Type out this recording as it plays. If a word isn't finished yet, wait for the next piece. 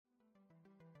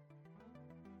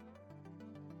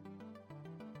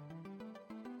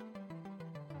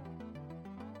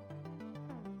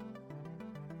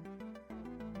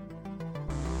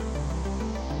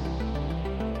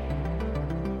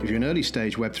you're an early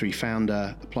stage Web3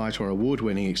 founder, apply to our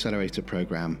award-winning accelerator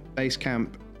program,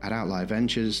 Basecamp, at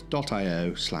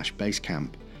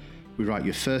outlierventures.io/Basecamp. We write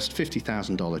your first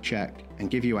 $50,000 check and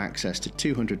give you access to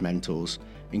 200 mentors,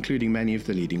 including many of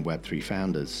the leading Web3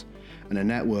 founders, and a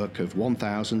network of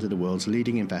 1,000 of the world's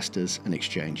leading investors and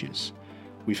exchanges.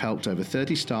 We've helped over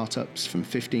 30 startups from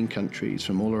 15 countries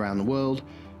from all around the world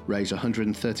raise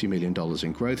 $130 million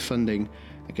in growth funding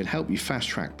and can help you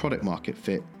fast-track product market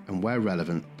fit and, where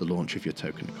relevant, the launch of your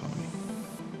token economy.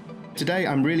 Today,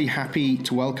 I'm really happy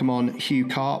to welcome on Hugh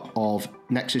Karp of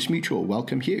Nexus Mutual.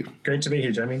 Welcome, Hugh. Great to be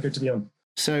here, Jamie. Good to be on.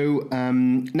 So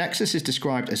Nexus is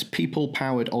described as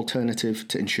people-powered alternative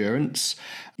to insurance.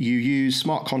 You use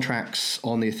smart contracts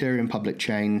on the Ethereum public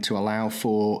chain to allow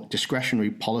for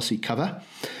discretionary policy cover,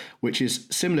 which is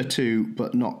similar to,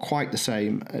 but not quite the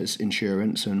same as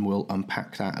insurance, and we'll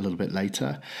unpack that a little bit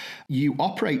later. You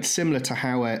operate similar to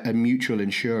how a mutual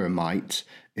insurer might,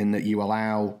 in that you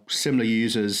allow similar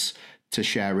users to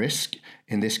share risk,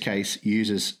 in this case,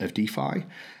 users of DeFi.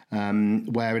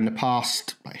 Where in the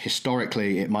past,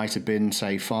 historically, it might have been,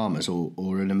 say, farmers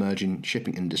or an emerging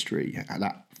shipping industry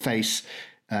that face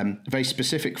very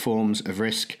specific forms of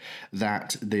risk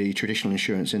that the traditional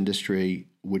insurance industry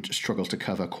would struggle to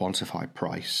cover, quantify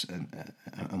price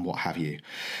and what have you.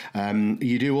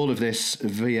 You do all of this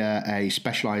via a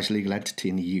specialised legal entity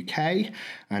in the UK,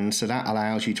 and so that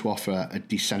allows you to offer a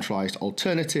decentralised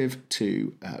alternative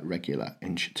to the regular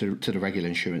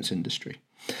insurance industry.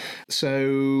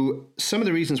 So some of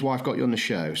the reasons why I've got you on the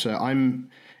show. So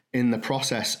I'm in the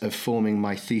process of forming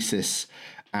my thesis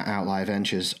at Outlier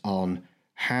Ventures on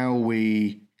how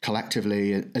we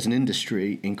collectively as an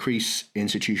industry increase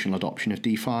institutional adoption of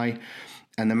DeFi.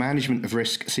 And the management of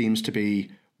risk seems to be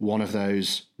one of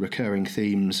those recurring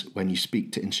themes when you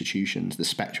speak to institutions, the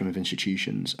spectrum of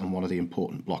institutions, and one of the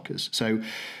important blockers. So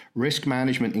risk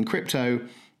management in crypto,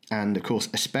 and of course,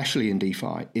 especially in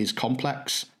DeFi, is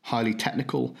complex, highly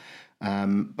technical,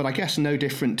 but I guess no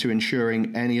different to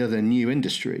insuring any other new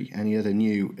industry, any other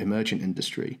new emergent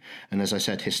industry. And as I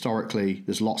said, historically,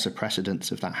 there's lots of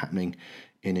precedents of that happening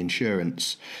in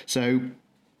insurance. So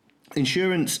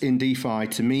insurance in DeFi,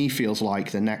 to me, feels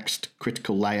like the next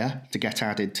critical layer to get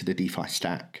added to the DeFi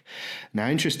stack. Now,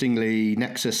 interestingly,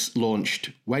 Nexus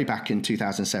launched way back in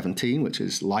 2017, which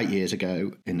is light years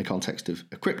ago in the context of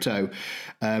crypto.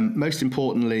 Most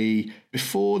importantly,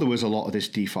 before there was a lot of this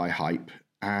DeFi hype,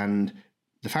 and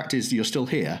the fact is you're still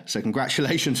here, so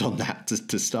congratulations on that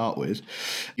to start with.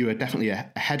 You are definitely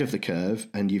ahead of the curve,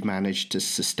 and you've managed to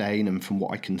sustain, and from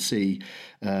what I can see,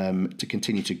 to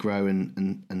continue to grow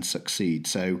and succeed.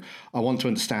 So I want to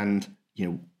understand,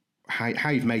 how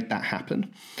you've made that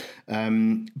happen.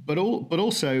 But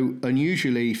also,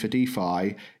 unusually for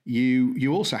DeFi,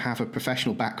 you also have a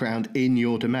professional background in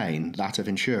your domain, that of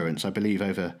insurance. I believe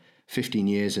over 15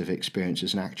 years of experience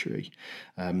as an actuary.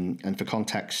 And for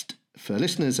context, for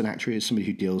listeners, an actuary is somebody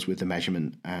who deals with the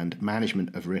measurement and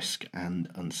management of risk and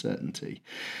uncertainty.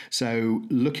 So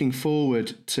looking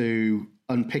forward to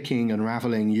unpicking,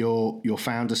 unraveling your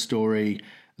founder story,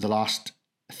 the last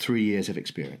 3 years of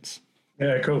experience.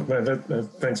 Yeah, cool. No,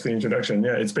 thanks for the introduction.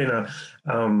 Yeah, it's been a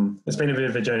bit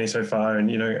of a journey so far,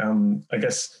 and I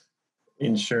guess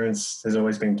insurance has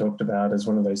always been talked about as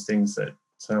one of those things that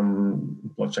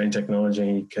blockchain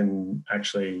technology can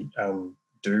actually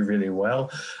do really well.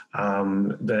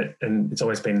 And it's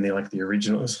always been the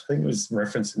originals. I think it was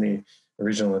referenced in the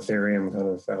original Ethereum kind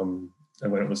of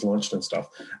when it was launched and stuff.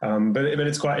 But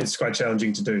it's quite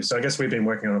challenging to do. So I guess we've been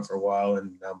working on it for a while,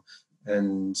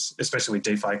 and especially with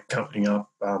DeFi coming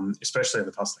up, especially in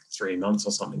the past 3 months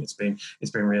or something, it's been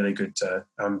really good to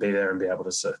be there and be able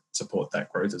to support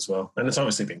that growth as well. And it's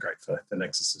obviously been great for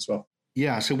Nexus as well.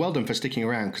 Yeah, so well done for sticking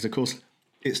around, because of course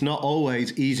it's not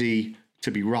always easy to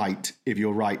be right if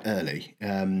you're right early,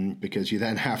 because you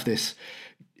then have this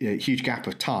huge gap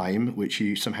of time which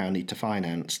you somehow need to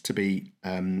finance to be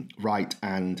right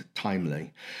and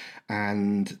timely.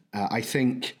 And I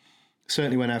think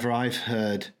certainly whenever I've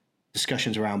heard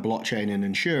discussions around blockchain and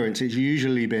insurance, it's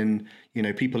usually been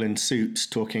people in suits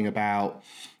talking about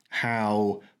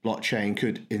how blockchain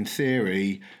could, in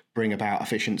theory, bring about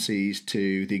efficiencies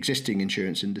to the existing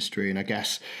insurance industry. And I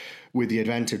guess with the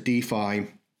advent of DeFi,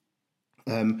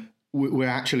 we're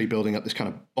actually building up this kind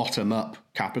of bottom-up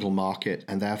capital market,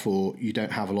 and therefore you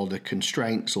don't have a lot of the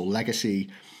constraints or legacy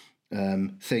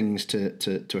things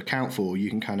to account for. You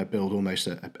can kind of build almost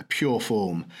a pure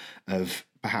form of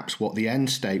perhaps what the end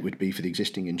state would be for the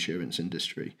existing insurance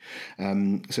industry.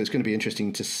 So it's going to be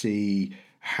interesting to see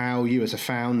how you as a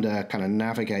founder kind of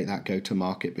navigate that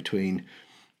go-to-market between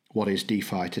what is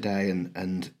DeFi today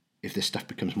and if this stuff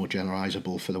becomes more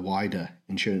generalizable for the wider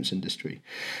insurance industry.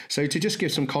 So to just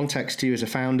give some context to you as a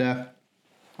founder,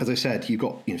 as I said, you've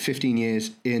got 15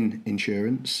 years in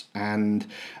insurance, and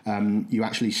you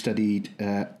actually studied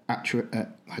I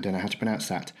don't know how to pronounce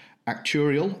that.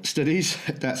 Actuarial studies,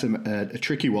 that's a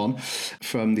tricky one,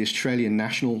 from the Australian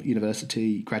National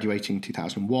University, graduating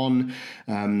 2001.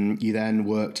 You then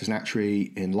worked as an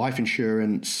actuary in life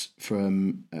insurance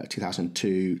from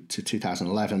 2002 to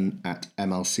 2011 at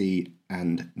MLC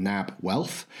and NAB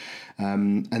Wealth.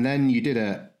 And then you did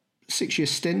a 6-year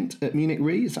stint at Munich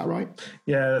Re, is that right?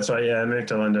 Yeah, that's right. Yeah, I moved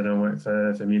to London and worked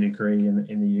for Munich Re in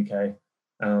the UK.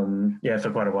 For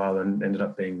quite a while, and ended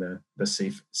up being the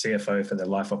CFO for their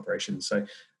life operations. So,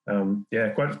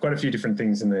 quite a few different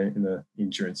things in the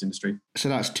insurance industry. So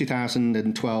that's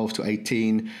 2012 to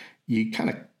 18. You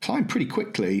kind of climbed pretty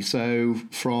quickly. So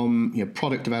from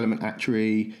product development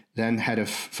actuary, then head of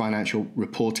financial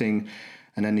reporting,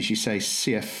 and then, as you say,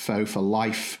 CFO for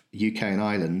life, UK and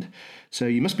Ireland. So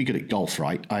you must be good at golf,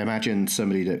 right? I imagine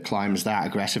somebody that climbs that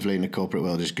aggressively in the corporate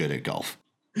world is good at golf.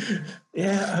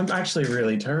 Yeah, I'm actually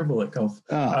really terrible at golf.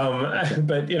 Okay.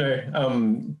 But there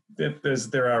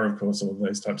are, of course, all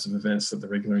those types of events that the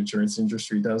regular insurance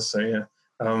industry does. So yeah,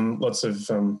 lots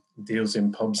of deals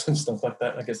in pubs and stuff like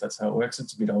that. I guess that's how it works.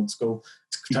 It's a bit old school.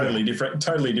 It's totally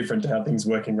different to how things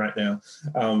are working right now.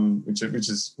 Which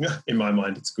is in my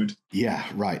mind, it's good. Yeah,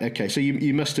 right. Okay, so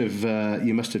you must have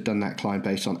done that climb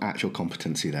based on actual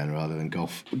competency then, rather than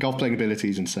golf playing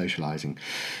abilities and socializing.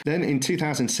 Then in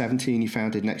 2017, you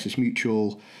founded Nexus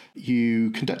Mutual. You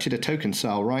conducted a token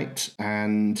sale, right?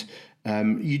 And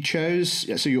you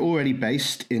chose. So you're already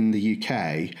based in the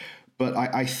UK, but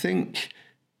I think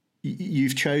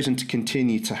you've chosen to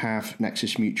continue to have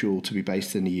Nexus Mutual to be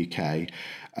based in the UK.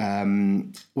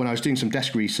 When I was doing some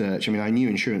desk research, I knew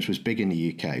insurance was big in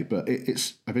the UK, but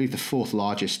it's, I believe, the 4th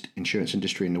largest insurance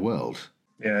industry in the world.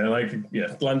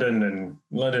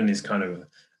 London is kind of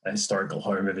a historical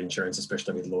home of insurance,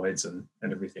 especially with Lloyd's and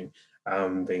everything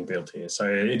being built here.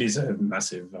 So it is a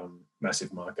massive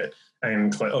market,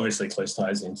 and obviously close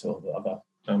ties into all the other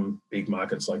big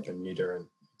markets like Bermuda and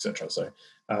etc. So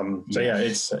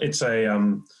it's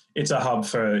a hub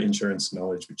for insurance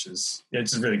knowledge, which is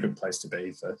it's a really good place to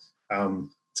be. For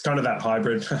it's kind of that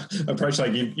hybrid approach.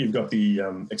 Like you've got the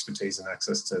expertise and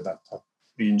access to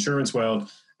the insurance world,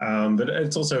 but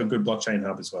it's also a good blockchain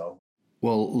hub as well.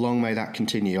 Well, long may that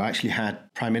continue. I actually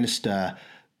had Prime Minister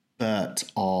Bert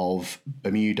of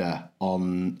Bermuda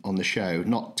on the show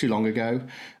not too long ago,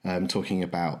 talking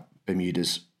about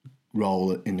Bermuda's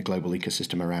role in the global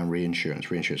ecosystem around reinsurance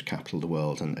capital of the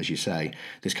world. And as you say,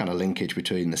 this kind of linkage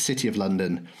between the City of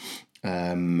London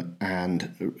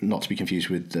and not to be confused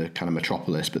with the kind of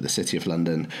metropolis, but the City of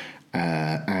London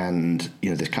and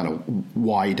this kind of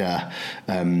wider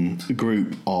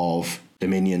group of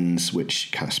dominions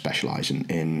which kind of specialize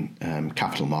in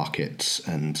capital markets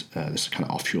and this kind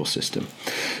of offshore system.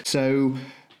 So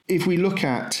if we look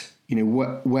at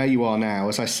where you are now,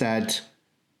 as I said,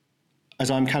 as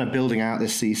I'm kind of building out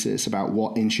this thesis about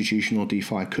what institutional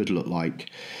DeFi could look like,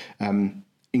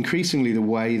 increasingly the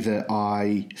way that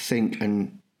I think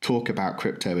and talk about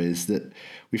crypto is that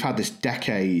we've had this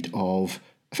decade of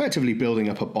effectively building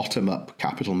up a bottom-up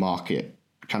capital market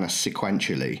kind of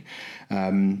sequentially,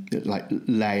 like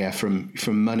layer from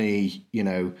money,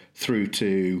 through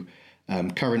to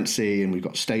currency, and we've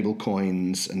got stable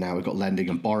coins, and now we've got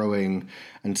lending and borrowing.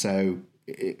 And so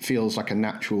it feels like a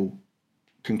natural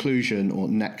conclusion or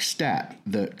next step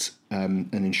that an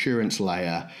insurance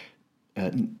layer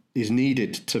is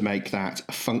needed to make that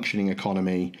a functioning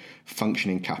economy,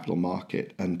 functioning capital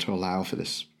market, and to allow for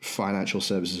this financial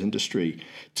services industry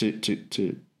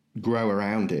to grow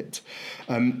around it.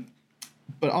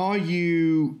 But was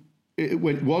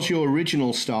your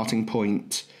original starting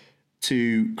point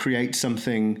to create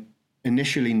something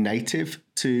initially native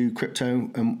to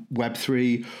crypto and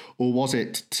Web3, or was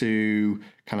it to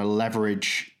kind of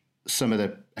leverage some of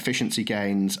the efficiency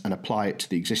gains and apply it to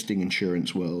the existing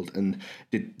insurance world? And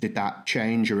did that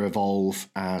change or evolve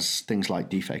as things like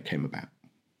DeFi came about?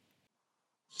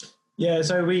 Yeah,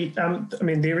 so we,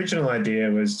 the original idea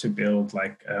was to build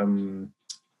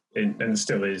and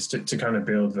still is to kind of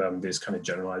build this kind of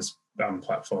generalized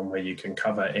platform where you can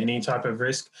cover any type of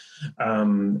risk.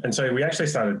 And so we actually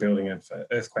started building it for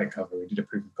earthquake cover. We did a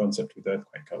proof of concept with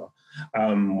earthquake cover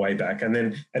way back. And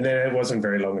then it wasn't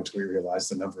very long until we realized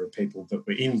the number of people that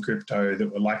were in crypto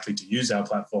that were likely to use our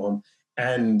platform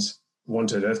and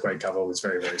wanted earthquake cover was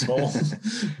very, very small.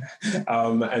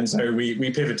 And so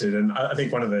we pivoted. And I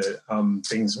think one of the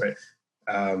things where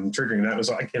triggering that was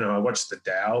like, I watched the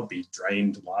DAO be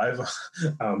drained live.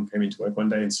 Came into work one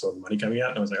day and saw the money coming out,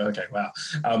 and I was like, okay, wow,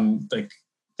 like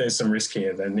there's some risk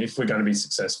here. Then if we're going to be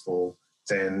successful,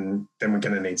 then we're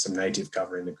going to need some native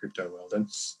cover in the crypto world,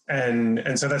 and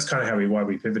so that's kind of why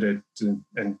we pivoted to,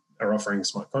 and are offering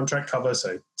smart contract cover,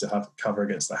 so to have cover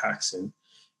against the hacks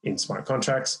in smart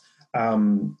contracts.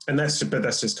 And that's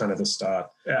just kind of the start.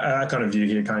 Our kind of view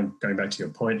here, kind of going back to your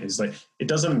point, is like it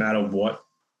doesn't matter what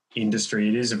industry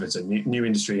it is, if it's a new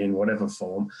industry in whatever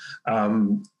form.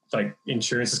 Like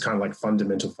insurance is kind of like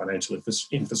fundamental financial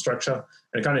infrastructure,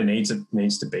 and it kind of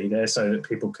needs to be there so that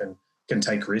people can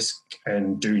take risk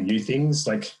and do new things.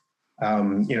 Like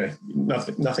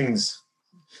nothing's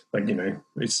like,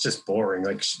 it's just boring.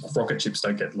 Like rocket ships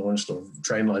don't get launched or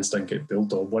train lines don't get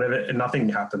built or whatever. And nothing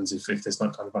happens if there's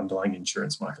not kind of underlying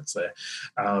insurance markets there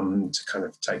to kind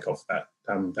of take off that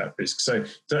risk. So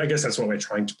I guess that's what we're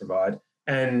trying to provide.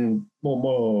 And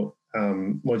more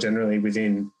generally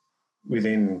within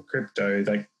crypto,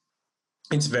 like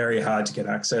it's very hard to get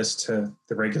access to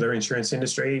the regular insurance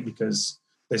industry because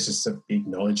there's just a big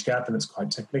knowledge gap and it's quite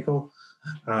technical.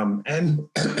 And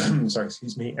sorry,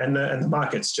 excuse me. And the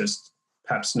market's just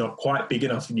perhaps not quite big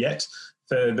enough yet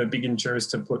for the big insurers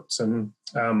to put some,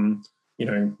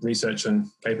 research and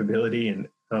capability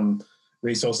and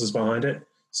resources behind it.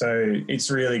 So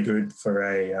it's really good for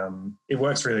it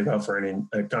works really well for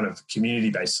a kind of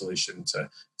community-based solution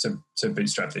to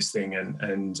bootstrap this thing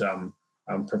and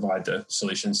provide the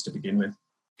solutions to begin with.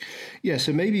 Yeah.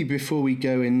 So maybe before we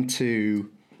go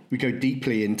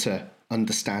deeply into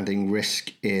understanding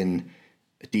risk in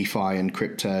DeFi and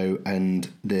crypto and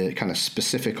the kind of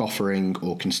specific offering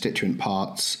or constituent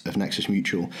parts of Nexus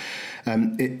Mutual,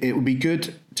 it would be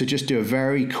good to just do a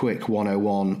very quick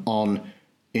 101 on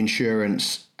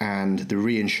insurance and the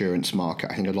reinsurance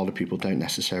market. I think a lot of people don't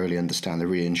necessarily understand the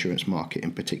reinsurance market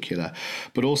in particular,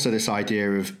 but also this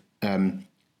idea of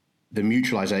the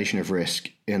mutualization of risk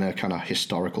in a kind of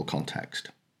historical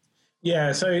context.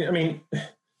 Yeah, so I mean,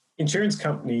 insurance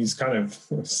companies kind of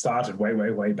started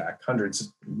way back, hundreds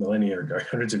of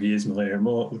years,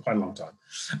 more, quite a long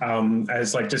time,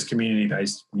 as like just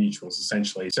community-based mutuals,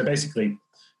 essentially. So basically,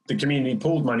 the community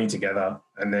pooled money together,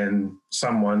 and then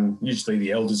someone, usually the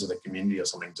elders of the community or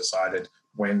something, decided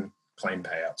when claim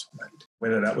payouts were made,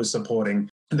 whether that was supporting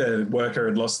the worker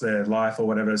had lost their life or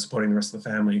whatever, supporting the rest of the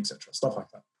family, etc., stuff like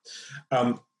that.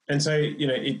 And so,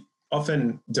 it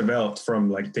often developed from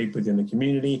like deep within the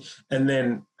community. And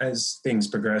then as things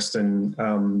progressed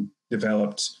and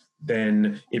developed,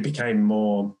 then it became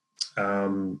more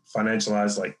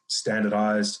financialized, like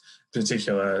standardized.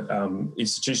 Particular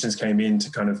institutions came in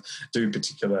to kind of do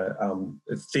particular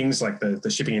things, like the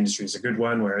shipping industry is a good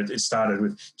one, where it started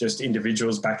with just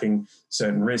individuals backing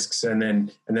certain risks, and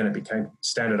then it became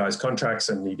standardized contracts,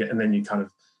 and then you kind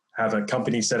of have a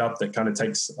company set up that kind of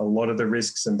takes a lot of the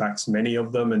risks and backs many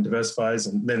of them and diversifies,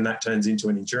 and then that turns into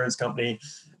an insurance company,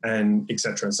 and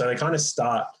etc. So they kind of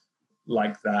start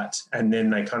like that, and then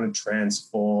they kind of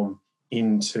transform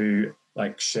into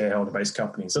like shareholder-based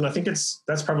companies. And I think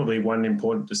that's probably one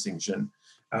important distinction,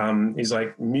 is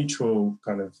like mutual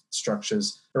kind of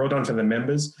structures are all done for the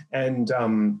members, and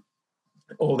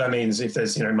all that means if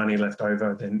there's money left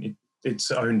over, then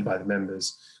it's owned by the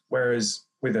members. Whereas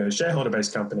with a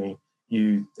shareholder-based company,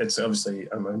 it's obviously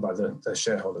owned by the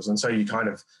shareholders, and so you kind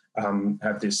of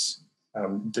have this.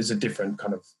 There's a different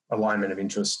kind of alignment of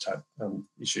interest type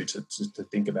issue to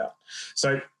think about.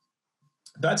 So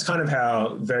that's kind of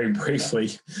how, very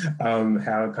briefly,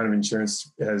 how kind of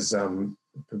insurance has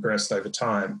progressed over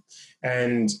time.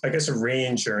 And I guess a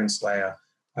reinsurance layer,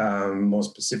 more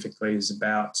specifically, is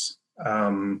about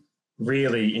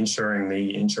really insuring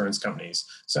the insurance companies.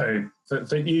 So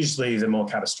for usually the more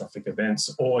catastrophic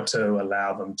events, or to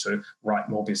allow them to write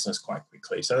more business quite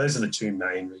quickly. So those are the two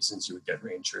main reasons you would get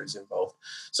reinsurers involved.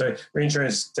 So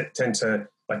reinsurers tend to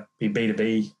like be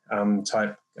B2B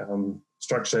type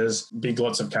structures, big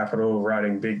lots of capital,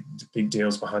 writing big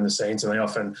deals behind the scenes, and they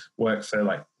often work for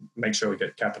like make sure we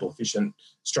get capital efficient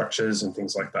structures and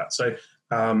things like that. So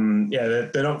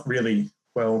they're not really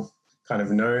well kind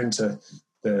of known to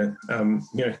the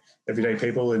everyday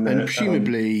people in the, and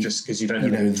presumably just because you don't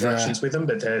have any interactions with them,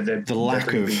 but they're the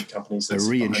lack of big companies. A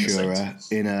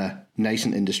reinsurer in a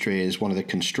nascent industry is one of the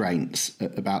constraints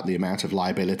about the amount of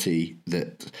liability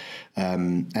that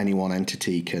any one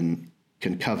entity can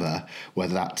cover,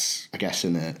 whether that's, I guess,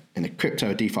 in a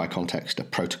crypto, DeFi context, a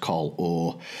protocol,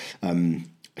 or a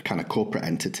kind of corporate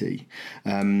entity.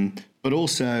 But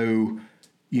also,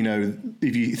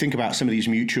 if you think about some of these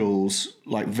mutuals,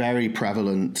 like very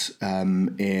prevalent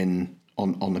on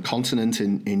on the continent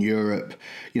in Europe.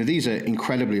 These are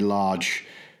incredibly large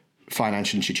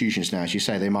financial institutions now. As you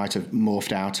say, they might have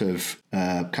morphed out of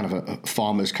kind of a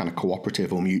farmers kind of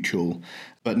cooperative or mutual,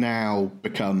 but now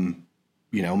become,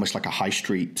 almost like a high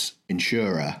street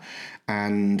insurer.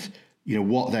 And,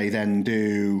 what they then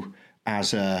do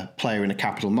as a player in the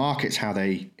capital markets, how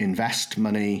they invest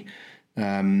money,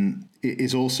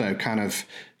 is also kind of,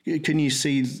 can you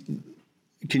see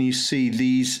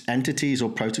these entities or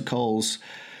protocols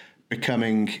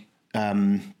becoming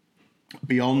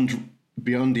beyond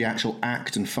the actual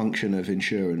act and function of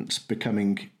insurance,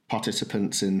 becoming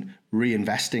participants in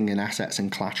reinvesting in assets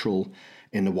and collateral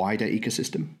in the wider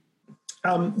ecosystem?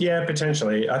 Yeah,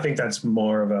 potentially. I think that's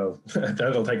more of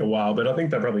that'll take a while, but I think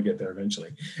they'll probably get there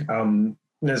eventually.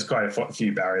 There's quite a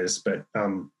few barriers, but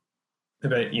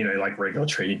like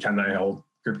regulatory, can they hold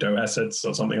crypto assets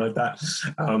or something like that?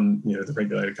 The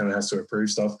regulator kind of has to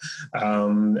approve stuff.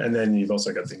 And then you've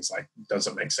also got things like, does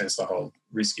it make sense to hold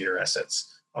riskier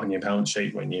assets on your balance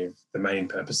sheet when the main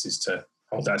purpose is to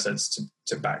hold assets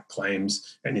to back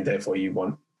claims, and therefore you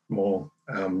want more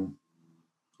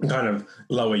kind of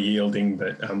lower yielding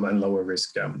but and lower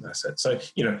risk assets. So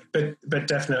but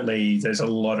definitely there's a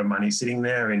lot of money sitting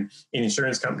there in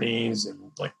insurance companies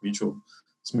and like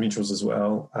mutuals as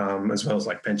well as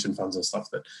like pension funds and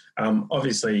stuff that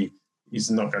obviously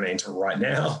is not going to enter right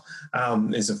now.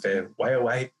 Is a fair way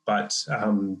away, but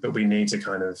we need to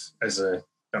kind of, as a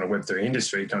kind of Web3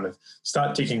 industry, kind of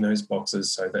start ticking those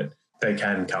boxes so that they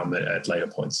can come at later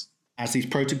points. As these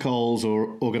protocols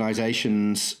or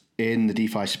organizations in the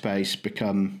DeFi space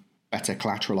become better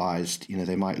collateralized,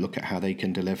 they might look at how they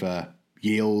can deliver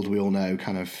yield. We all know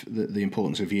kind of the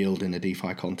importance of yield in a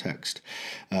DeFi context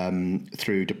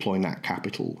through deploying that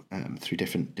capital through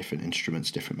different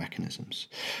instruments, different mechanisms.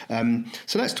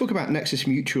 So let's talk about Nexus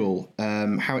Mutual,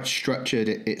 how it's structured,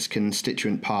 its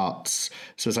constituent parts.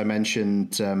 So as I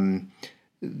mentioned,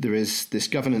 there is this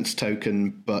governance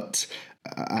token, but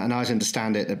and as I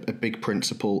understand it, a big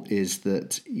principle is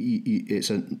that it's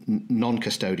a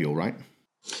non-custodial, right?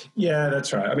 Yeah,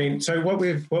 that's right. I mean, so what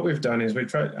we've done is we've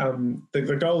tried.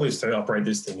 The goal is to operate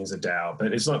this thing as a DAO,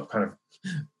 but it's not kind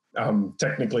of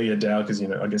technically a DAO because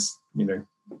I guess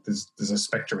there's a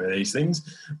spectrum of these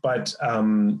things. But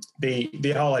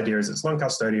the whole idea is it's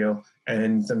non-custodial,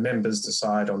 and the members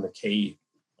decide on the key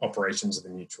operations of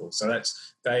the mutual. So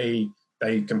that's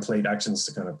they complete actions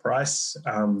to kind of price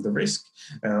the risk,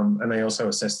 and they also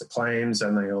assess the claims,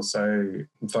 and they also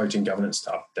vote in governance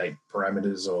to update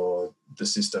parameters or the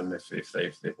system if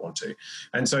they want to.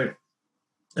 And so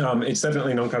it's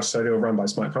definitely non-custodial, run by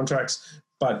smart contracts.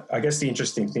 But I guess the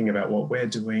interesting thing about what we're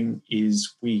doing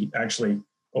is we actually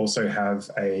also have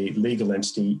a legal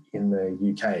entity in the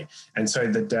UK. And so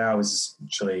the DAO is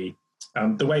essentially,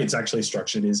 the way it's actually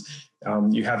structured is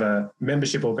you have a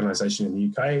membership organisation in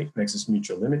the UK, Nexus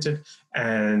Mutual Limited,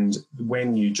 and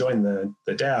when you join the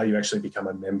DAO, you actually become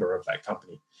a member of that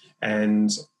company.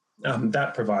 And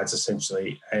that provides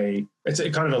essentially it's a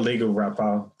kind of a legal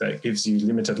wrapper that gives you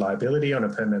limited liability on a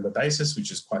per member basis,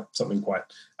 which is quite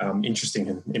interesting,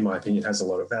 and in my opinion has a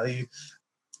lot of value.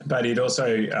 But it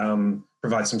also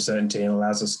provides some certainty and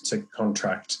allows us to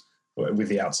contract with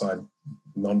the outside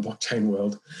non-blockchain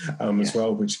world as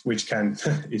well, which can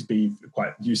be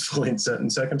quite useful in certain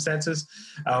circumstances.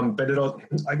 But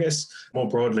I guess more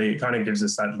broadly, it kind of gives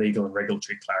us that legal and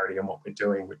regulatory clarity on what we're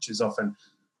doing, which is often,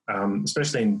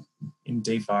 especially in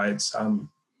DeFi,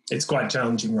 it's quite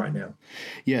challenging right now.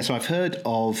 Yeah, so I've heard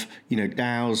of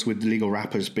DAOs with legal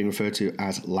wrappers being referred to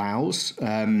as LAOs.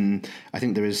 I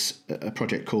think there is a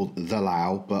project called The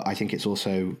LAO, but I think it's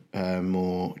also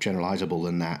more generalizable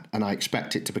than that. And I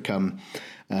expect it to become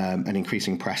an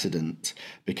increasing precedent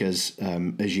because,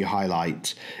 as you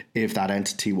highlight, if that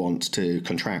entity wants to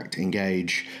contract,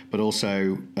 engage, but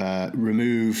also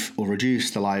remove or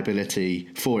reduce the liability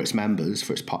for its members,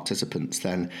 for its participants,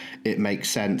 then it makes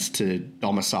sense to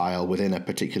domicile within a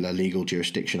particular legal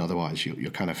jurisdiction. Otherwise,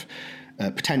 you're kind of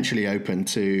potentially open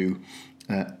to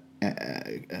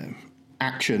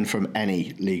action from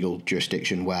any legal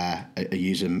jurisdiction where a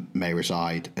user may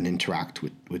reside and interact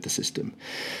with the system.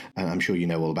 And I'm sure you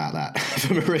know all about that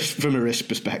from a risk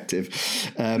perspective.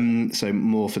 So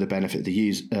more for the benefit of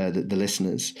the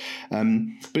listeners.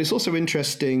 But it's also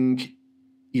interesting,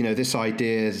 this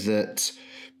idea that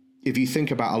if you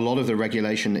think about a lot of the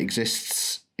regulation that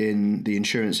exists in the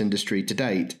insurance industry to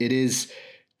date, it is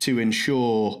to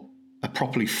ensure a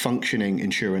properly functioning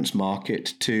insurance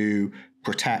market, to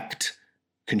protect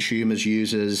consumers,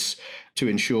 users, to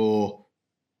ensure,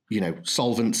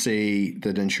 solvency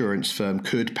that an insurance firm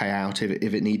could pay out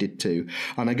if it needed to.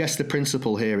 And I guess the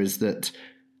principle here is that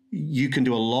you can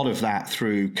do a lot of that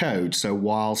through code. So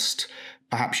whilst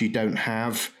perhaps you don't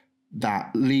have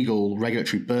that legal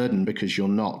regulatory burden because you're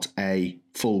not a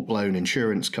full-blown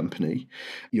insurance company,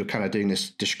 you're kind of doing this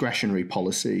discretionary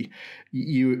policy,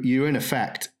 you in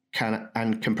effect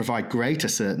can provide greater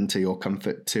certainty or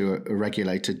comfort to a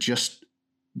regulator just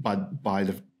by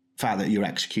the fact that you're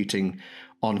executing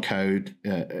on code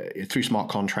through smart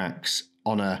contracts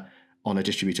on a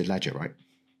distributed ledger, right?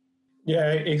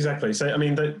 Yeah, exactly. So, I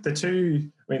mean, there's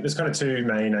kind of two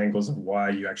main angles of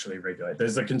why you actually regulate.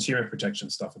 There's the consumer protection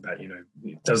stuff about,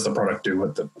 does the product do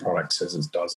what the product says it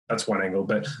does? That's one angle.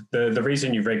 But the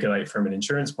reason you regulate from an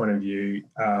insurance point of view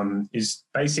is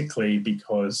basically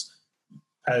because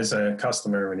as a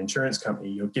customer of an insurance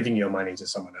company, you're giving your money to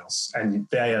someone else and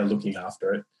they are looking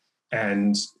after it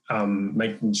and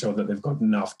making sure that they've got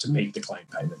enough to meet the claim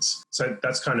payments. So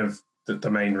that's kind of the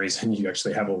main reason you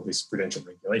actually have all this prudential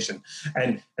regulation.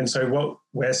 And so what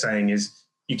we're saying is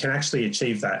you can actually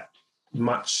achieve that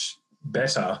much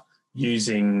better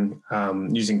using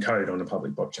code on a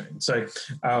public blockchain. So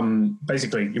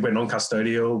basically, we're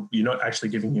non-custodial. You're not actually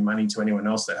giving your money to anyone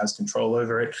else that has control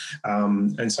over it.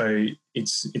 And so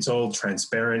it's all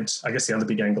transparent. I guess the other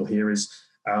big angle here is,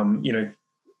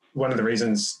 another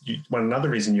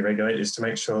reason you regulate is to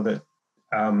make sure that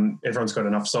everyone's got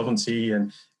enough solvency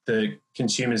and the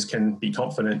consumers can be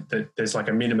confident that there's like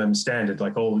a minimum standard,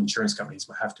 like all insurance companies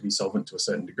will have to be solvent to a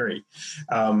certain degree.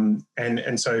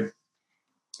 And so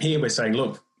here we're saying,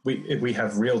 look, we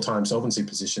have real-time solvency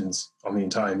positions on the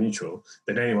entire mutual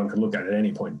that anyone can look at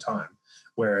any point in time.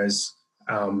 Whereas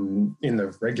in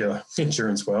the regular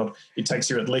insurance world, it takes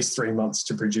you at least 3 months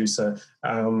to produce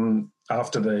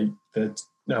after the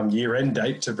year-end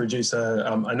date to produce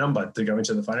a number to go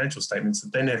into the financial statements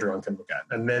that then everyone can look at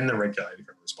and then the regulator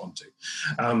can respond to.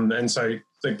 And so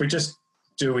we're just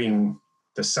doing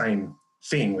the same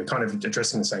thing. We're kind of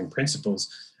addressing the same principles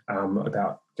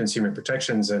about consumer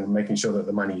protections and making sure that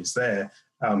the money is there,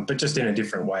 but just in a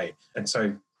different way. And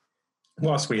so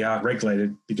whilst we are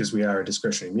regulated because we are a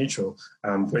discretionary mutual,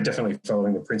 we're definitely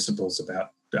following the principles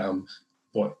about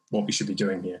what we should be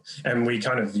doing here. And we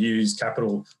kind of use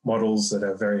capital models that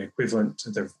are very equivalent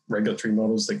to the regulatory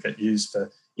models that get used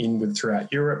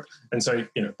throughout Europe. And so,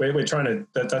 we're trying to,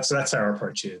 that's our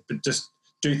approach here, but just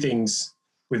do things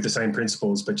with the same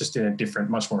principles, but just in a different,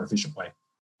 much more efficient way.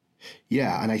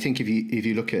 Yeah. And I think if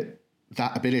you look at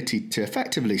that ability to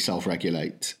effectively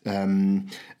self-regulate,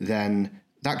 then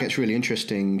that gets really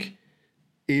interesting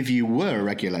if you were a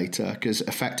regulator, because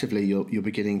effectively you're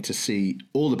beginning to see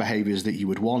all the behaviours that you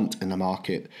would want in the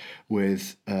market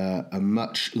with a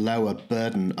much lower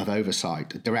burden of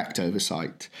oversight, direct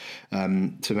oversight,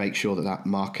 to make sure that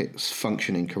market's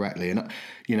functioning correctly. And,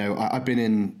 I've been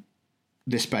in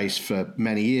this space for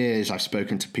many years. I've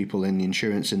spoken to people in the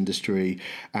insurance industry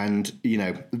and,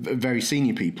 very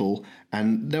senior people,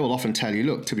 and they will often tell you,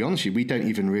 look, to be honest with you, we don't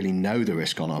even really know the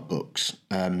risk on our books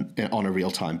on a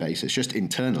real-time basis, just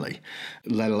internally,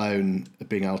 let alone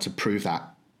being able to prove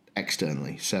that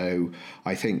externally. So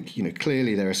I think,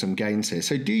 clearly there are some gains here.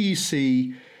 So do you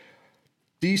see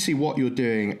what you're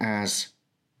doing as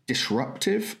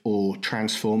disruptive or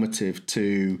transformative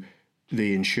to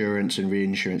the insurance and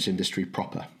reinsurance industry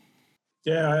proper?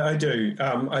 Yeah, I do.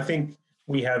 I think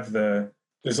we have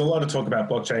there's a lot of talk about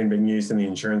blockchain being used in the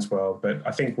insurance world, but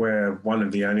I think we're one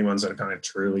of the only ones that are kind of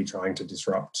truly trying to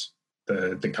disrupt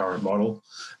the current model.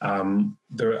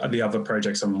 The other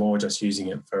projects are more just using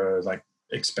it for like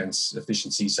expense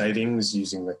efficiency savings,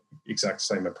 using the exact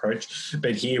same approach.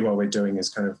 But here what we're doing is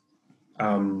kind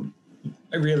of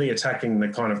really attacking the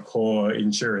kind of core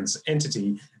insurance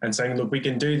entity and saying, look, we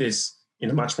can do this in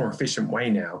a much more efficient way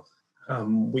now.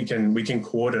 We can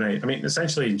coordinate. I mean,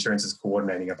 essentially insurance is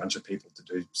coordinating a bunch of people to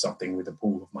do something with a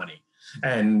pool of money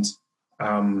and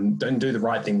do the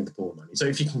right thing with the pool of money. So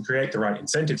if you can create the right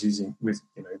incentives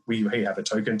we have a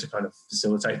token to kind of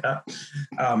facilitate that.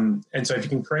 And so if you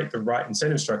can create the right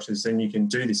incentive structures, then you can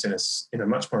do this in a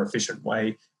much more efficient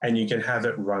way, and you can have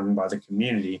it run by the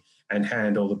community and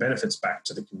hand all the benefits back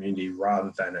to the community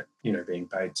rather than it, being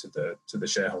paid to the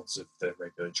shareholders of the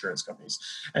regular insurance companies.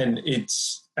 And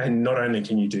not only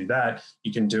can you do that,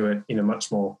 you can do it in a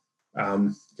much more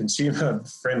consumer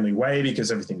friendly way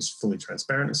because everything's fully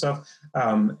transparent and stuff.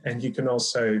 And you can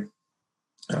also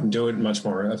do it much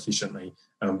more efficiently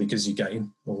because you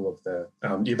gain all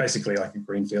of you're basically like a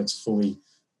greenfields fully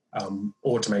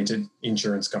automated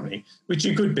insurance company, which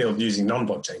you could build using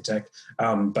non-blockchain tech,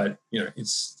 but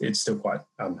it's still quite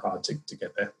hard to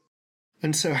get there.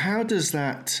 And so, how does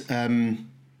that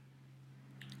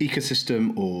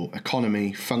ecosystem or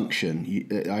economy function,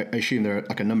 I assume there are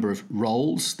like a number of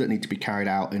roles that need to be carried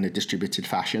out in a distributed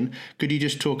fashion. Could you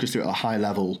just talk us through at a high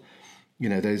level,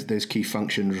 those key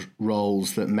function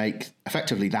roles that make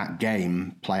effectively that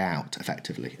game play out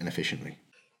effectively and efficiently?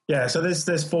 Yeah, so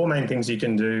there's four main things you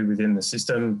can do within the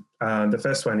system. The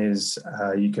first one is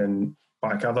you can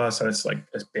buy cover. So it's like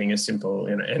as being a simple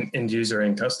end user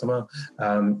and customer.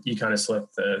 You kind of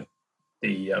select the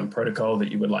protocol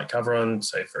that you would like cover on.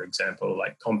 So for example,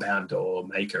 like Compound or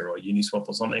Maker or Uniswap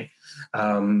or something.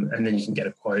 And then you can get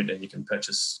a quote and you can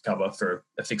purchase cover for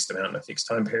a fixed amount in a fixed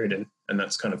time period. And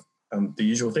that's kind of the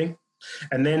usual thing.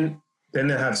 And then they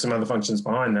have some other functions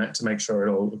behind that to make sure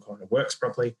it all kind of works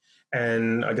properly.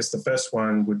 And I guess the first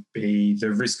one would be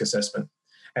the risk assessment.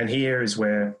 And here is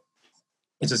where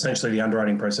it's essentially the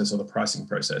underwriting process or the pricing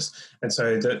process. And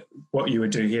so what you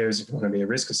would do here is if you want to be a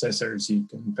risk assessor is you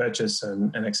can purchase an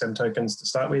NXM tokens to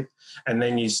start with, and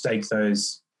then you stake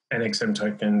those NXM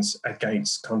tokens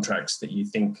against contracts that you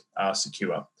think are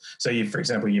secure. So for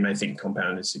example, you may think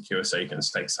Compound is secure, so you can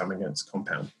stake some against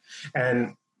Compound.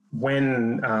 And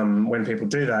when people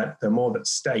do that, the more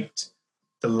that's staked,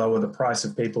 the lower the price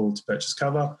of people to purchase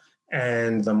cover,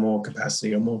 and the more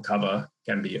capacity or more cover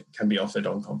can be offered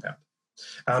on Compound.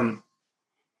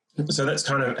 So that's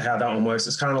kind of how that one works.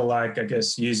 It's kind of like, I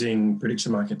guess, using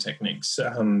prediction market techniques,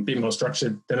 a bit more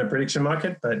structured than a prediction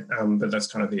market, but that's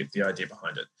kind of the idea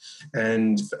behind it.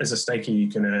 And as a staker, you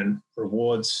can earn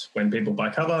rewards when people buy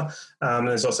cover.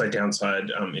 There's also downside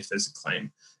if there's a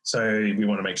claim. So we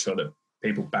want to make sure that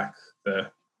people back the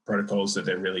protocols that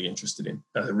they're really interested in,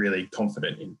 that they're really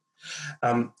confident in.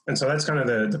 And so that's kind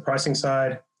of the pricing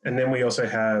side. And then we also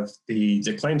have the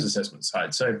claims assessment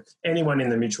side. So anyone in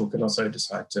the mutual can also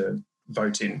decide to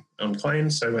vote in on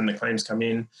claims. So when the claims come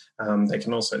in, they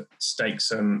can also stake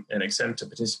some NXM to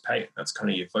participate. That's kind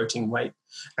of your voting weight.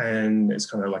 And it's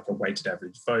kind of like a weighted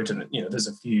average vote. And, there's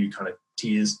a few kind of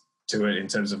tiers to it in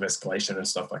terms of escalation and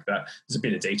stuff like that. There's a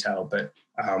bit of detail, but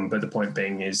the point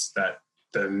being is that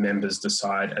the members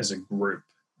decide as a group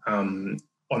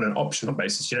on an optional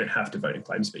basis. You don't have to vote in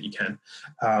claims, but you can.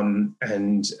 And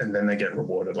then they get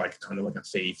rewarded like a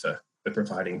fee for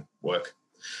providing work.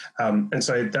 And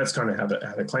so that's kind of how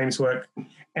the claims work.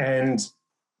 And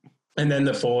then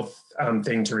the fourth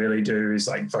thing to really do is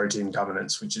like vote in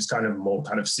governance, which is kind of more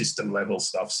kind of system level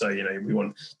stuff. So, we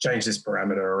want to change this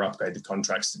parameter or upgrade the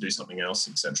contracts to do something else,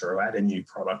 et cetera, or add a new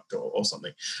product or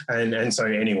something. And so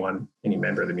any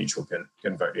member of the mutual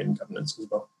can vote in governance as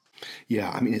well. Yeah,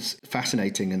 I mean, it's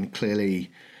fascinating and clearly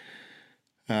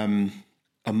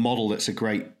a model that's a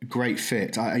great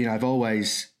fit. I've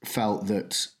always felt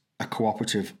that a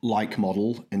cooperative-like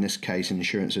model, in this case, an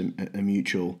insurance and a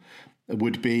mutual,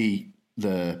 would be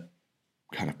the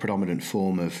kind of predominant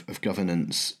form of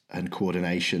governance and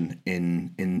coordination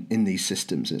in these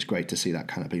systems. And it's great to see that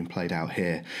kind of being played out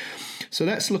here. So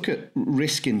let's look at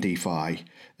risk in DeFi.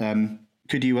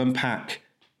 Could you unpack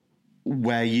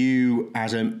where you,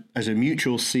 as a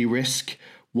mutual, see risk,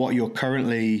 what you're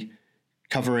currently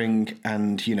covering,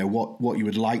 and what you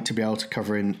would like to be able to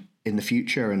cover in the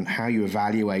future, and how you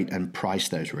evaluate and price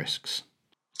those risks?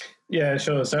 Yeah,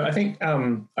 sure. So I think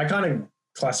I kind of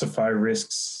classify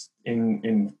risks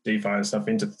in DeFi and stuff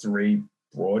into three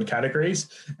broad categories,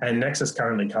 and Nexus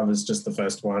currently covers just the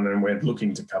first one, and we're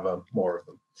looking to cover more of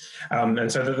them.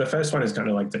 And so the first one is kind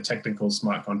of like the technical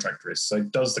smart contract risk. So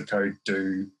does the code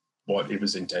do what it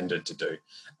was intending to do?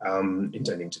 And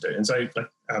so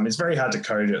it's very hard to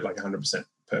code at like 100%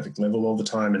 perfect level all the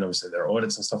time. And obviously there are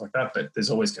audits and stuff like that, but there's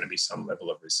always going to be some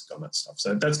level of risk on that stuff.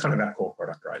 So that's kind of our core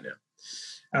product right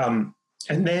now.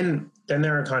 And then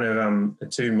there are kind of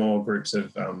two more groups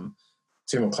of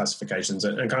two more classifications,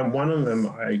 and kind of one of them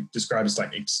I describe as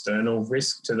like external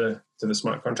risk to the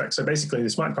smart contract. So basically the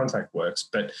smart contract works,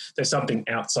 but there's something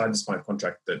outside the smart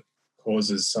contract that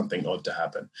causes something odd to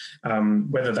happen.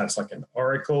 Whether that's like an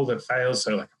oracle that fails,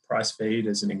 so like a price feed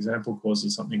as an example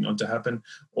causes something odd to happen,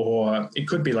 or it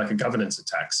could be like a governance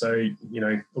attack. So,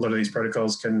 a lot of these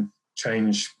protocols can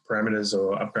change parameters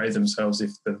or upgrade themselves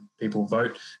if the people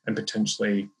vote, and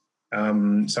potentially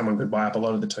someone could buy up a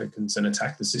lot of the tokens and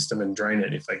attack the system and drain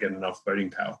it if they get enough voting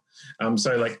power.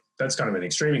 So like that's kind of an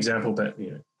extreme example, but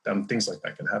things like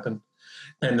that can happen.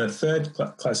 And the third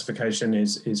classification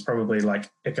is probably like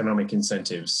economic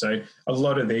incentives. So a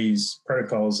lot of these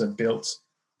protocols are built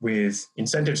with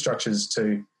incentive structures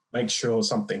to make sure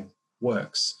something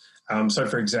works. So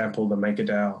for example, the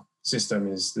MakerDAO system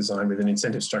is designed with an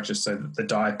incentive structure so that the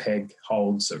DAI peg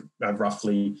holds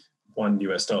roughly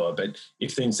 $1, but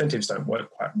if the incentives don't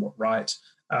work quite right,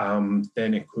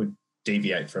 then it could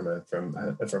deviate from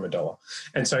a dollar.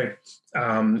 And so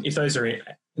if those are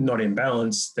not in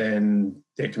balance, then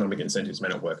the economic incentives may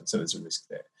not work, and so there's a risk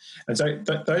there. And so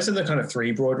those are the kind of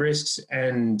three broad risks,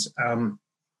 and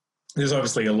there's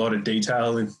obviously a lot of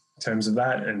detail in terms of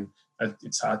that, and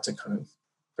it's hard to kind of,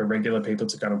 for regular people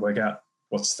to kind of work out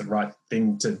what's the right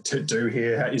thing to do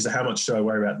here. How much should I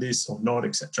worry about this or not,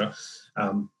 etc.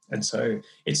 And so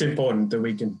it's important that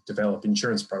we can develop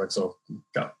insurance products or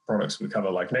products we cover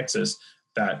like Nexus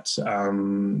that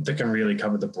can really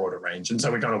cover the broader range. And so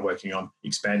we're kind of working on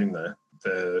expanding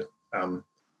the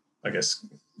I guess,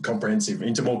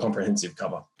 into more comprehensive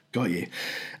cover. Got you.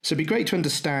 So it'd be great to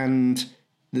understand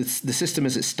the system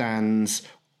as it stands.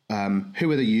 Who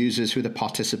are the users? Who are the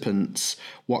participants?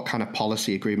 What kind of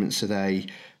policy agreements are they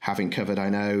having covered? I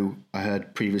know I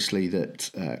heard previously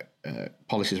that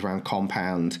policies around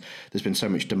compound, there's been so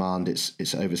much demand, it's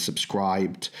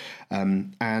oversubscribed.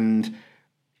 And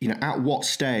at what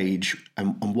stage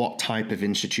and what type of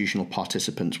institutional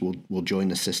participants will join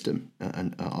the system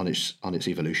and on its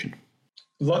evolution?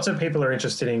 Lots of people are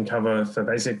interested in cover for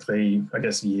basically, I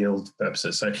guess, yield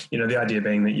purposes. So, the idea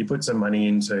being that you put some money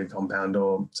into Compound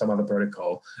or some other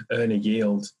protocol, earn a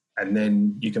yield, and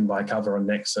then you can buy cover on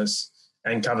Nexus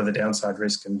and cover the downside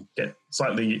risk and get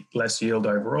slightly less yield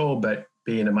overall, but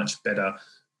be in a much better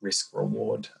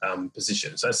risk-reward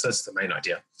position. So that's the main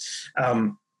idea.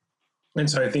 And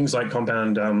so things like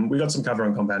Compound, we got some cover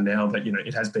on Compound now, but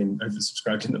it has been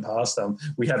oversubscribed in the past.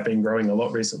 We have been growing a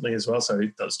lot recently as well, so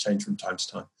it does change from time to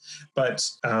time. But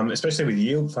especially with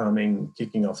yield farming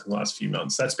kicking off in the last few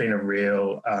months, that's been a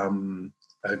real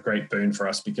a great boon for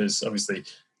us, because obviously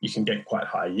you can get quite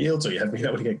high yields, or you have been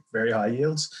able to get very high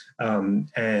yields.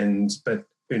 But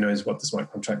who knows what the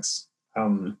smart contracts,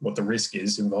 what the risk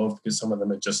is involved, because some of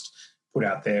them are just put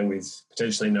out there with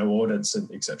potentially no audits and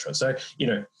et cetera. So,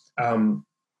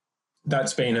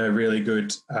 that's been a really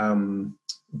good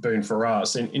boon for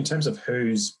us. In terms of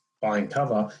who's buying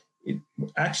cover, it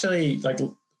actually, like,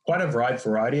 quite a wide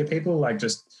variety of people, like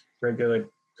just regular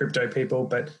crypto people,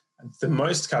 but the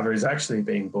most cover is actually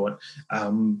being bought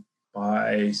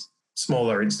by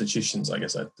smaller institutions, I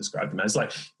guess I'd describe them as,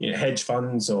 like hedge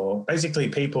funds, or basically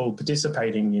people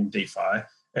participating in DeFi,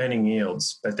 earning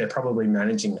yields, but they're probably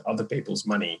managing other people's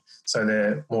money. So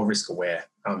they're more risk aware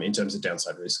in terms of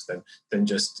downside risk than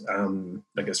just,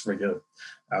 I guess, regular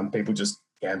people just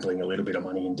gambling a little bit of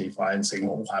money in DeFi and seeing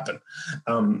what will happen.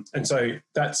 And so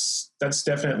that's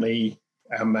definitely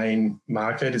our main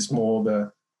market. It's more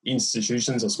the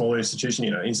institutions or smaller institution.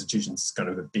 Institutions is kind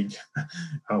of a big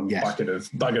bucket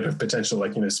of potential,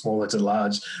 like, smaller to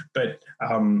large. But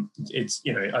it's,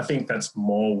 I think that's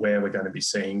more where we're going to be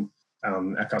seeing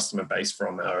our customer base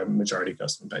from, our majority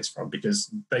customer base from,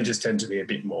 because they just tend to be a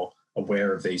bit more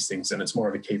aware of these things, and it's more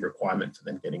of a key requirement for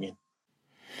them getting in.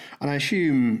 And I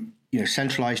assume,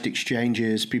 centralized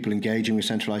exchanges, people engaging with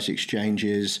centralized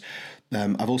exchanges.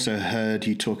 I've also heard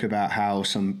you talk about how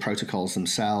some protocols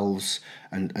themselves,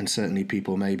 and certainly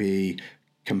people may be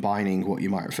combining what you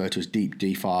might refer to as deep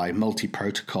DeFi,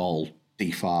 multi-protocol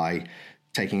DeFi,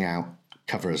 taking out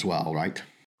cover as well, right?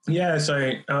 Yeah,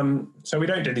 so we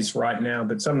don't do this right now,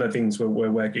 but some of the things we're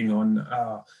working on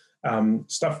are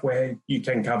stuff where you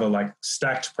can cover like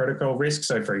stacked protocol risk.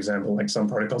 So, for example, like some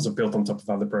protocols are built on top of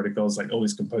other protocols, like all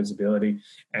this composability.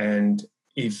 And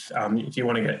if you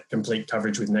want to get complete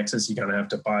coverage with Nexus, you're going to have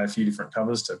to buy a few different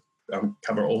covers to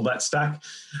cover all that stack.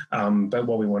 But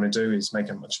what we want to do is make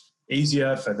it much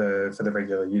easier for the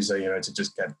regular user, to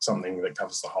just get something that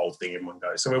covers the whole thing in one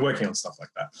go. So we're working on stuff like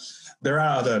that. There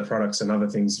are other products and other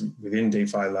things within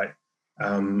DeFi, like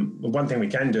one thing we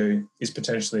can do is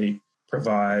potentially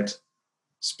provide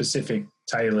specific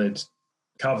tailored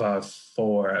cover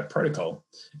for a protocol.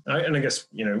 And I guess,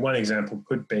 one example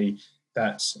could be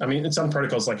that, some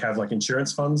protocols have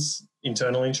insurance funds,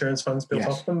 internal insurance funds built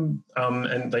off them,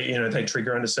 and they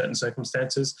trigger under certain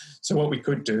circumstances. So what we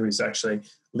could do is actually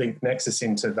link Nexus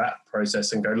into that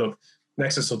process and go, look,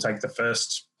 Nexus will take the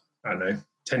first,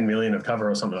 10 million of cover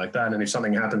or something like that. And if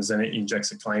something happens, then it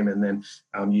injects a claim, and then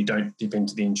you don't dip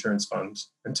into the insurance fund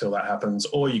until that happens,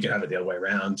 or you can have it the other way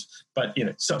around. But,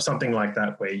 something like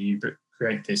that, where you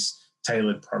create this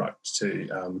tailored product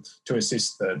to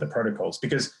assist the protocols,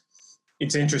 because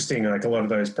it's interesting, like a lot of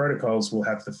those protocols will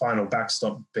have the final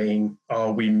backstop being,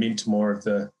 we mint more of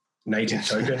the native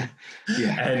token.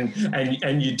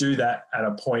 And you do that at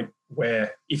a point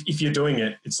where if you're doing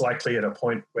it, it's likely at a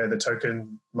point where the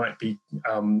token might be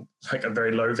like a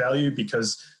very low value,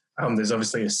 because there's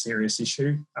obviously a serious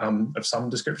issue of some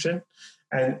description.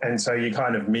 And so you're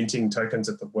kind of minting tokens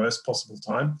at the worst possible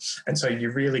time. And so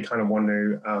you really kind of want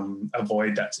to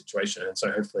avoid that situation. And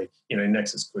so hopefully,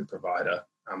 Nexus could provide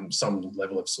some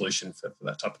level of solution for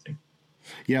that type of thing.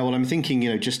 Yeah, well, I'm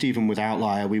thinking, just even with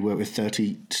Outlier, we work with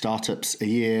 30 startups a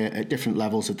year at different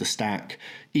levels of the stack,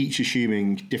 each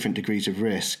assuming different degrees of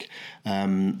risk.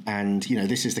 And,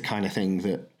 this is the kind of thing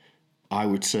that I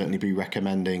would certainly be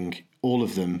recommending all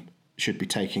of them should be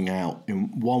taking out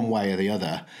in one way or the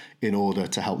other in order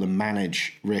to help them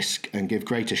manage risk and give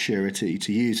greater surety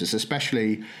to users,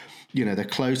 especially, the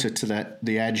closer to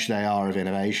the edge they are of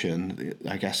innovation,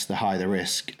 I guess the higher the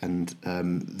risk and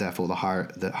therefore the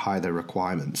higher the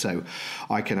requirement. So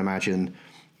I can imagine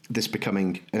this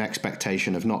becoming an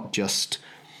expectation of not just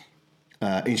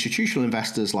institutional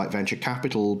investors like venture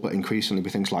capital, but increasingly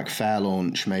with things like fair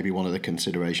launch. Maybe one of the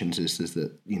considerations is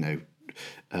that,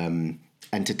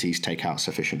 entities take out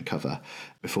sufficient cover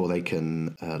before they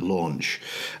can launch.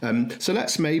 So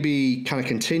let's maybe kind of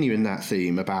continue in that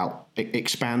theme about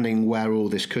expanding where all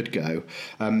this could go.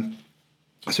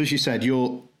 So as you said,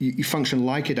 you function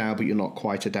like a DAO, but you're not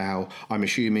quite a DAO. I'm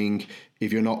assuming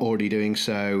if you're not already doing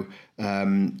so,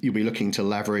 you'll be looking to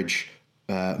leverage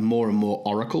more and more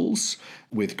oracles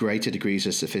with greater degrees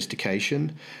of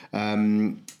sophistication.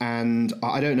 And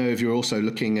I don't know if you're also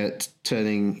looking at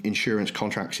turning insurance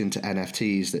contracts into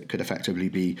NFTs that could effectively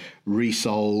be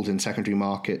resold in secondary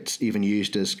markets, even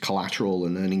used as collateral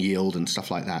and earning yield and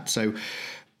stuff like that. So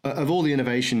of all the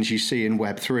innovations you see in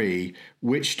Web3,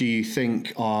 which do you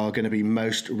think are going to be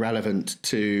most relevant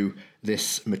to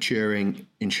this maturing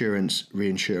insurance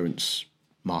reinsurance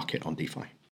market on DeFi?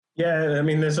 Yeah, I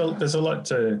mean, there's a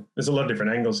lot of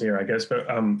different angles here, I guess. But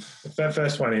the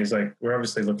first one is we're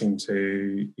obviously looking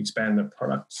to expand the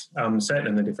product set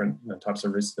and the different types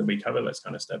of risks that we cover. That's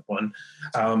kind of step one.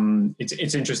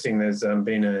 It's interesting. There's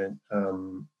been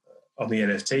on the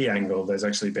NFT angle. There's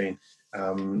actually been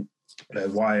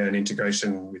Wire and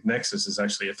integration with Nexus has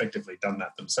actually effectively done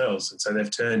that themselves. And so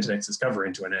they've turned Nexus Cover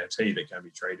into an NFT that can be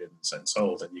traded and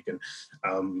sold, and you can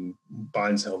buy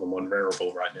and sell them on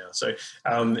Rarible right now. So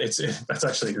that's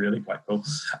actually really quite cool.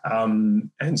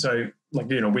 And so, we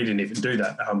didn't even do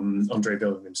that. Andre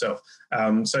built it himself.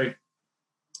 So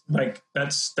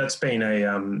that's been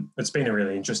a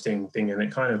really interesting thing, and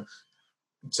it kind of,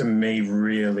 to me,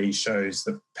 really shows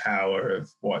the power of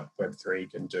what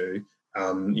Web3 can do.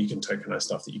 You can tokenize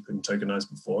stuff that you couldn't tokenize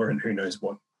before, and who knows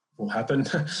what will happen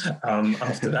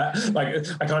after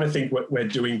that. I kind of think we're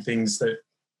doing things that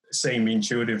seem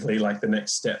intuitively like the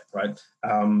next step, right?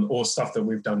 Or stuff that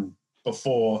we've done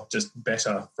before, just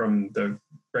better from the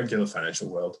regular financial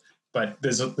world. But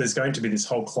there's going to be this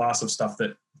whole class of stuff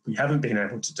that we haven't been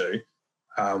able to do,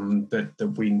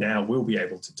 that we now will be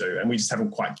able to do, and we just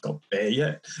haven't quite got there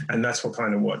yet. And that's what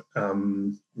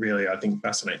really I think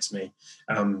fascinates me.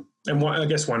 And I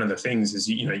guess one of the things is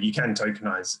you can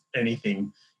tokenize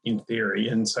anything in theory,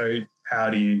 and so how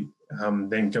do you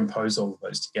then compose all of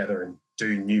those together and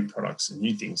do new products and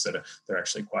new things that they're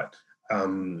actually quite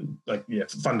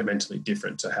fundamentally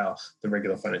different to how the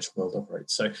regular financial world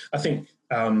operates. So I think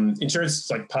insurance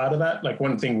is part of that.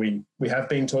 One thing we have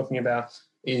been talking about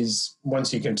is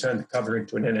once you can turn the cover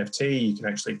into an NFT, you can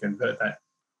actually convert that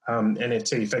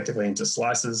NFT effectively into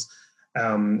slices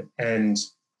and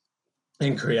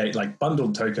create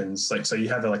bundled tokens. So you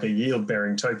have a yield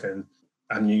bearing token,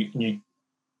 and you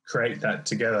create that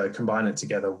together, combine it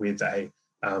together with the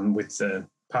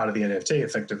part of the NFT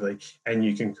effectively, and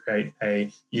you can create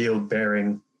a yield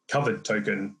bearing covered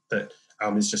token that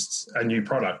is just a new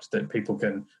product that people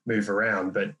can move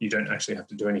around, but you don't actually have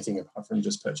to do anything apart from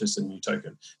just purchase a new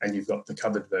token, and you've got the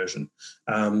covered version.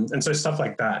 And so stuff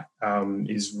like that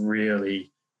is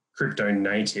really crypto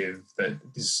native, that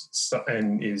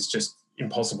is just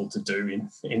impossible to do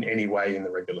in any way in the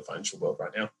regular financial world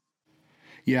right now.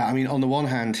 Yeah, I mean, on the one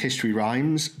hand, history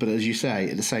rhymes, but as you say,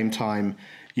 at the same time,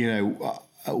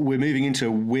 we're moving into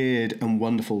a weird and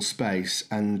wonderful space,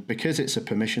 and because it's a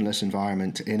permissionless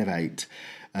environment to innovate,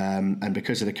 and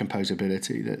because of the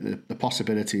composability, the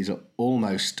possibilities are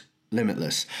almost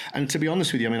limitless. And to be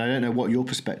honest with you, I mean, I don't know what your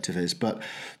perspective is, but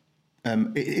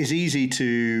it is easy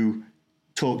to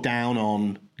talk down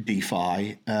on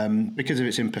DeFi because of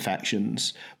its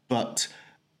imperfections, but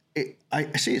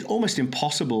I see it's almost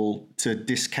impossible to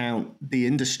discount the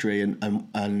industry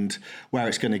and where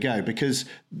it's going to go, because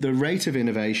the rate of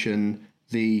innovation,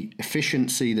 the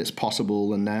efficiency that's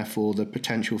possible, and therefore the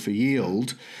potential for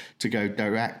yield to go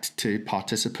direct to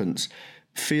participants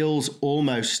feels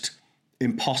almost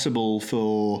impossible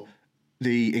for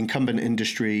the incumbent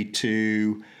industry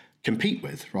to compete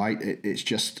with, right? It's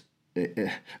just,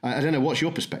 I don't know, what's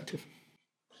your perspective?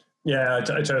 Yeah, I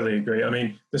totally agree. I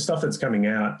mean, the stuff that's coming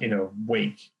out in a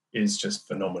week is just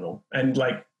phenomenal. And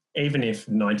like, even if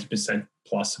 90%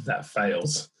 plus of that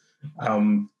fails,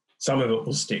 some of it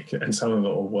will stick and some of it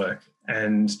will work.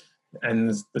 And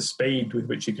the speed with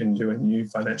which you can do a new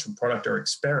financial product or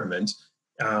experiment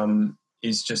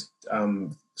is just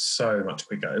so much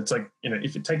quicker. It's like,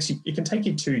 if it can take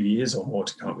you 2 years or more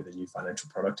to come up with a new financial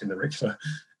product in the regular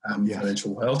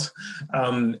financial world.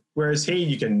 Whereas here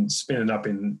you can spin it up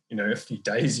in, a few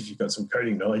days if you've got some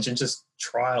coding knowledge and just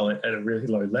trial it at a really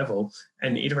low level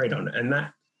and iterate on it. And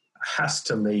that has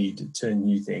to lead to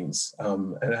new things.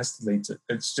 It has to lead to,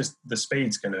 it's just the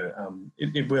speed's going to,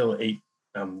 it will eat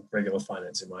regular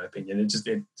finance, in my opinion. It's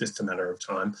just a matter of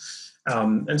time.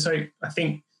 And so I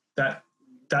think that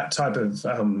type of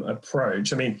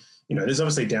approach, I mean, there's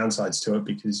obviously downsides to it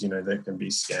because, there can be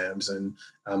scams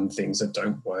and things that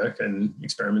don't work and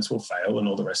experiments will fail and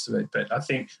all the rest of it. But I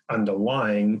think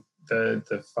underlying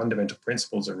the fundamental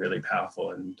principles are really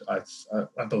powerful. And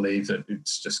I believe that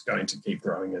it's just going to keep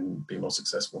growing and be more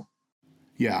successful.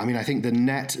 Yeah, I mean, I think the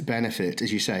net benefit,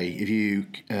 as you say, if you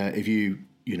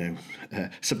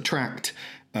subtract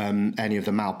any of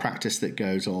the malpractice that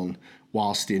goes on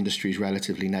whilst the industry is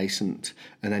relatively nascent,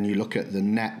 and then you look at the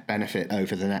net benefit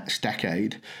over the next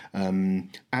decade,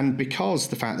 and because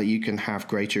the fact that you can have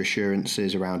greater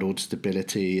assurances around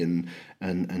auditability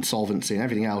and solvency and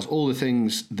everything else, all the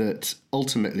things that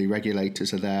ultimately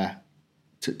regulators are there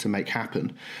to make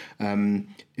happen,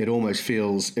 it almost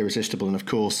feels irresistible. And of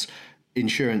course,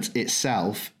 insurance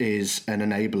itself is an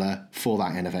enabler for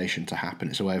that innovation to happen.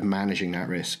 It's a way of managing that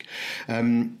risk.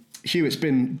 Hugh, it's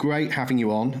been great having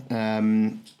you on.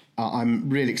 I'm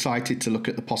really excited to look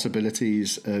at the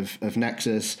possibilities of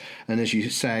Nexus, and as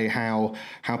you say, how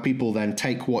people then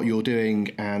take what you're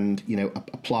doing and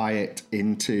apply it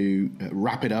into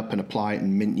wrap it up and apply it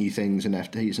and mint new things and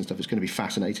NFTs and stuff. It's going to be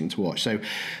fascinating to watch. So,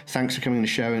 thanks for coming on the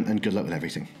show and good luck with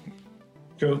everything.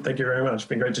 Cool. Thank you very much. It's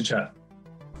been great to chat.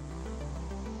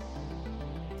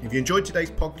 If you enjoyed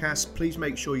today's podcast, please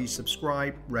make sure you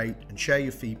subscribe, rate, and share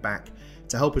your feedback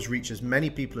to help us reach as many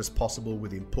people as possible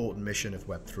with the important mission of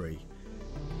Web3.